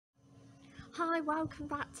Hi, welcome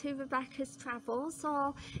back to Rebecca's Travels,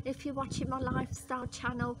 or if you're watching my lifestyle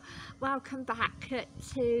channel, welcome back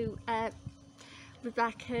to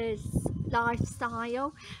Rebecca's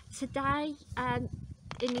Lifestyle. Today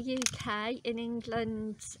in the UK, in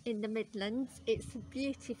England, in the Midlands, it's a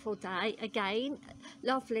beautiful day again,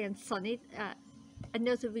 lovely and sunny.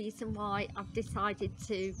 Another reason why I've decided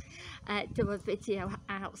to do a video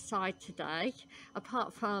outside today,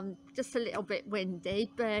 apart from just a little bit windy,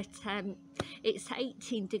 but it's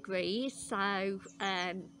 18 degrees, so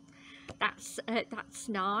that's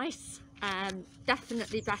nice.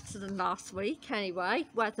 Definitely better than last week anyway,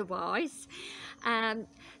 weather-wise. Um,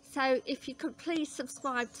 so if you could please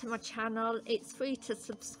subscribe to my channel, it's free to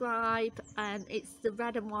subscribe. It's the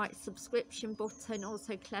red and white subscription button.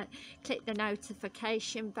 Also click the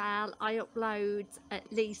notification bell. I upload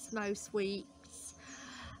at least most weeks,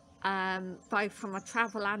 both from a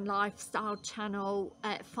travel and lifestyle channel,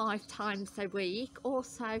 5 times a week.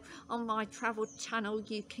 Also on my travel channel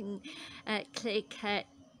you can click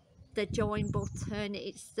the join button.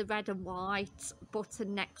 It's the red and white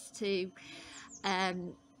button next to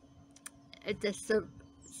the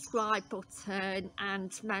subscribe button,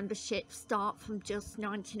 and memberships start from just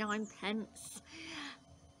 99p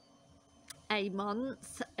a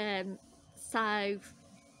month. So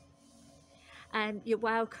you're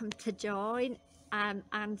welcome to join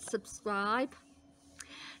and subscribe.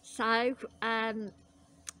 So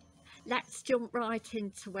let's jump right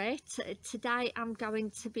into it. Today I'm going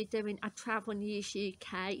to be doing a Travel News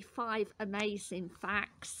UK 5 amazing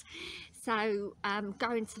facts. So I'm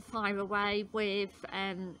going to fire away with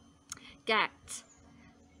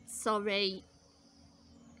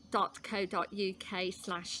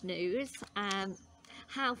getsurrey.co.uk/news.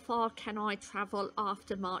 How far can I travel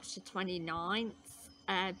after March the 29th?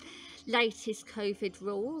 Latest COVID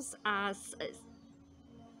rules as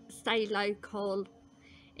stay local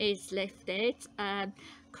is lifted.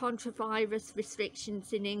 Contravirus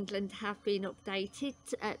restrictions in England have been updated,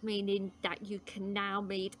 meaning that you can now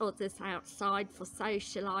meet others outside for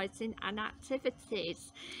socialising and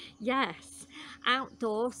activities. Yes,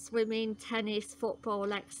 outdoor swimming, tennis,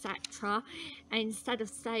 football, etc. Instead of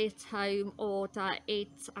stay at home order,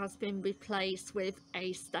 it has been replaced with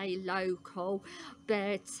a stay local,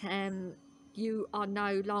 but you are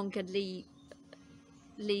no longer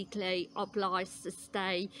legally obliged to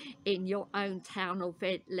stay in your own town or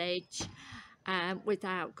village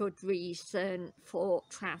without good reason for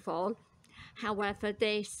travel. However,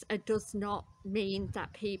 this does not mean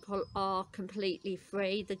that people are completely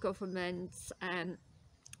free. The government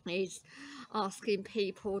is asking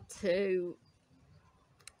people to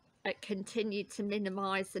continue to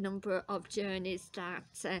minimise the number of journeys that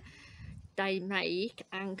they make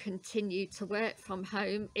and continue to work from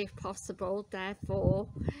home if possible. Therefore,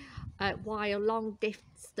 while long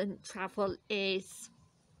distance travel is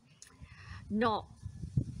not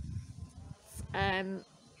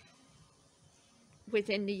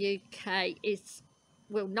within the UK,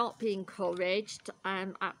 will not be encouraged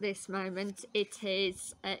at this moment. It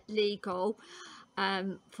is legal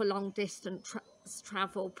for long distance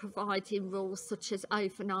travel, providing rules such as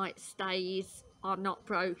overnight stays are not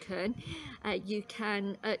broken. You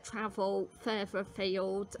can travel further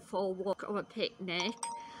afield for a walk or a picnic,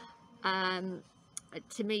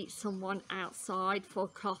 to meet someone outside for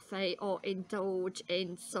coffee, or indulge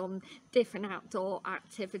in some different outdoor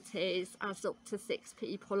activities, as up to 6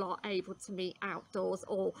 people are able to meet outdoors,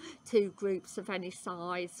 or 2 groups of any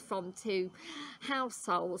size from 2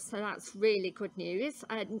 households. So that's really good news.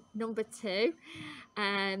 Number 2,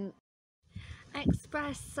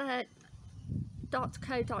 express.co.uk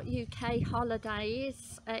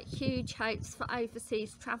holidays, huge hopes for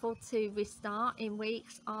overseas travel to restart in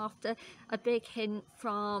weeks after a big hint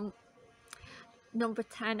from Number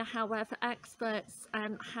 10. However, experts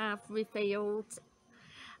have revealed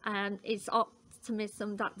is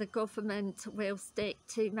optimism that the government will stick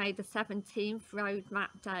to May the 17th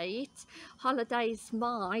roadmap date. Holidays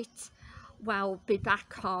might well be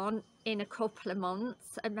back on in a couple of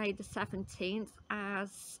months, May the 17th,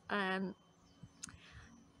 as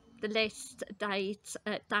the list date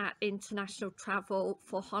that international travel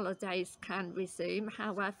for holidays can resume.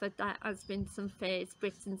 However, there has been some fears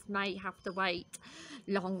Britons may have to wait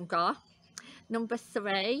longer. Number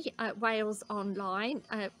 3, Wales Online,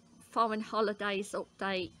 foreign holidays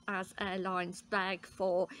update as airlines beg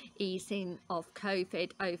for easing of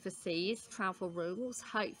COVID overseas travel rules,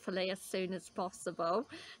 hopefully as soon as possible,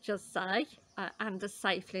 just say, and as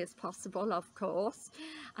safely as possible, of course.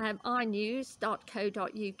 inews.co.uk,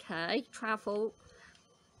 travel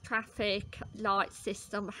traffic light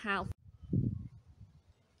system health.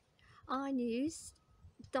 inews.co.uk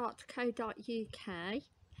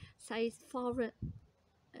says foreign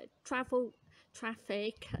travel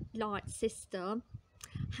traffic light system,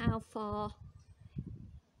 how far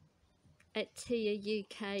tier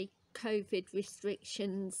UK COVID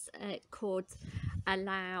restrictions could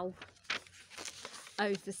allow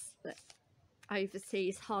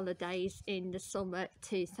overseas holidays in the summer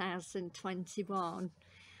 2021.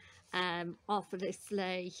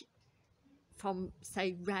 Obviously, from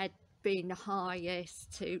say red being the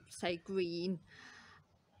highest to say green,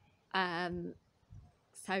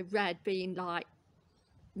 so red being like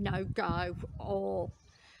no go, or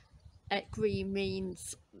green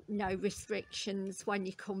means no restrictions when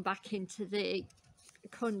you come back into the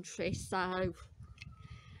country. So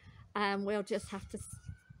we'll just have to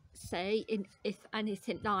see if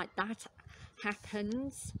anything like that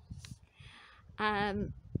happens.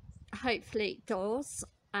 Hopefully it does.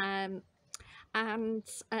 And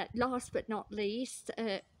last but not least,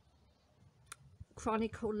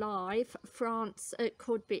 Chronicle Live, France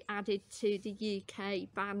could be added to the UK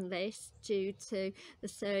ban list due to the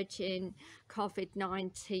surge in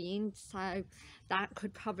COVID-19, so that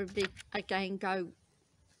could probably again go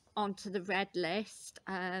onto the red list,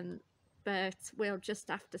 but we'll just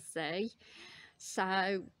have to see.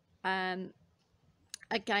 So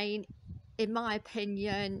again, in my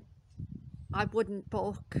opinion, I wouldn't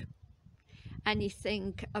book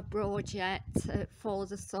anything abroad yet for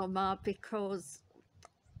the summer, because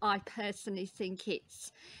I personally think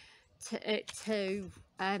it's too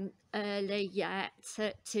early yet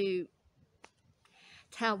to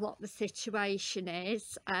tell what the situation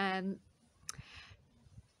is,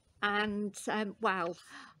 well,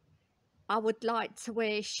 I would like to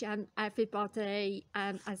wish everybody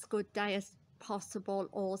as good day as possible,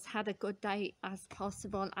 or has had a good day as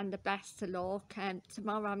possible, and the best of luck.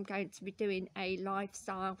 Tomorrow I'm going to be doing a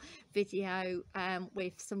lifestyle video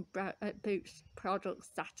with some Boots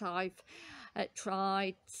products that I've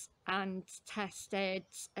tried and tested,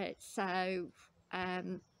 so I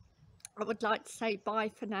would like to say bye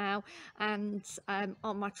for now, and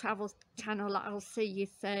on my travel channel I'll see you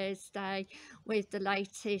Thursday with the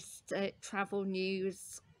latest travel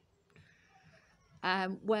news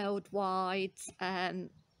worldwide,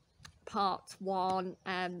 part 1,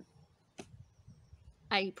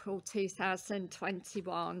 April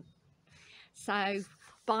 2021. So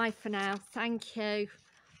bye for now, thank you,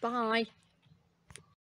 bye.